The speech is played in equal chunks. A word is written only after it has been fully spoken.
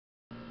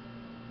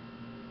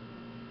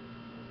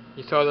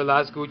You saw the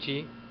last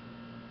Gucci,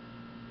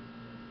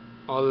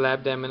 all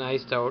lab diamond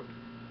iced out.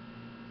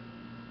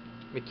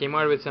 We came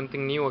out with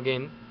something new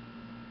again,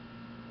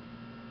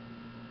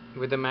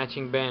 with a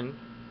matching band,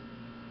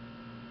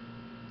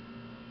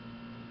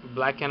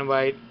 black and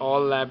white,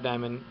 all lab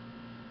diamond,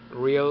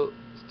 real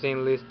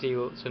stainless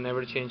steel, so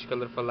never change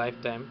color for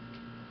lifetime.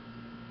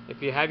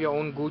 If you have your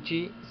own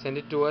Gucci, send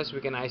it to us,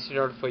 we can ice it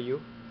out for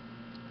you.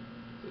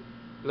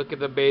 Look at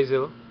the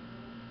bezel,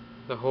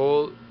 the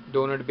whole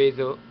donut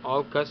bezel,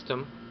 all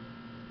custom.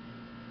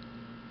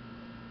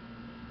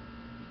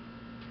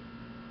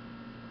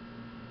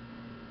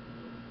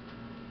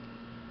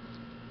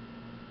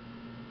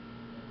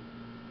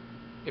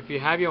 If you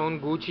have your own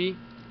Gucci,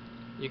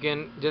 you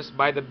can just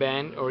buy the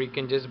band or you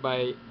can just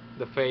buy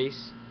the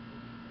face.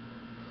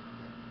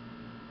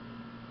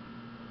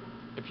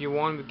 If you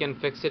want, we can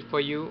fix it for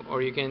you, or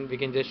we can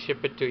just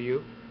ship it to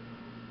you.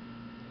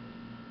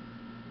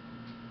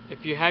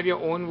 If you have your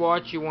own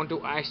watch, you want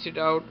to ice it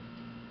out,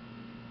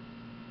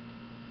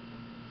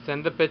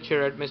 send the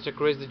picture at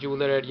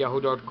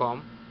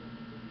mrchristhejeweler@yahoo.com.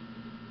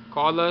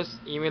 Call us,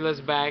 email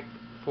us back,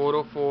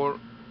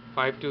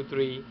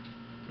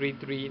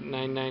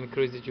 404-523-3399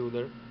 Chris the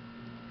Jeweler.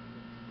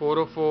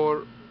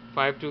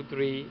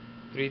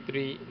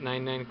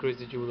 404-523-3399 Chris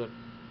the Jeweler.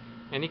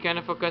 Any kind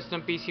of a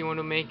custom piece you want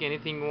to make,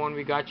 anything you want,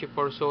 we got you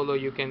for solo,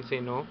 you can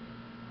say no.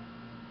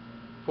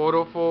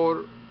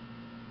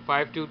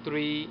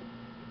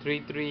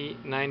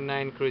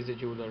 404-523-3399 Chris the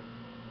Jeweler.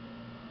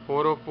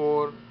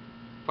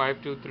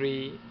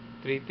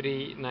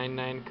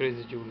 404-523-3399 Chris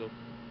the Jeweler.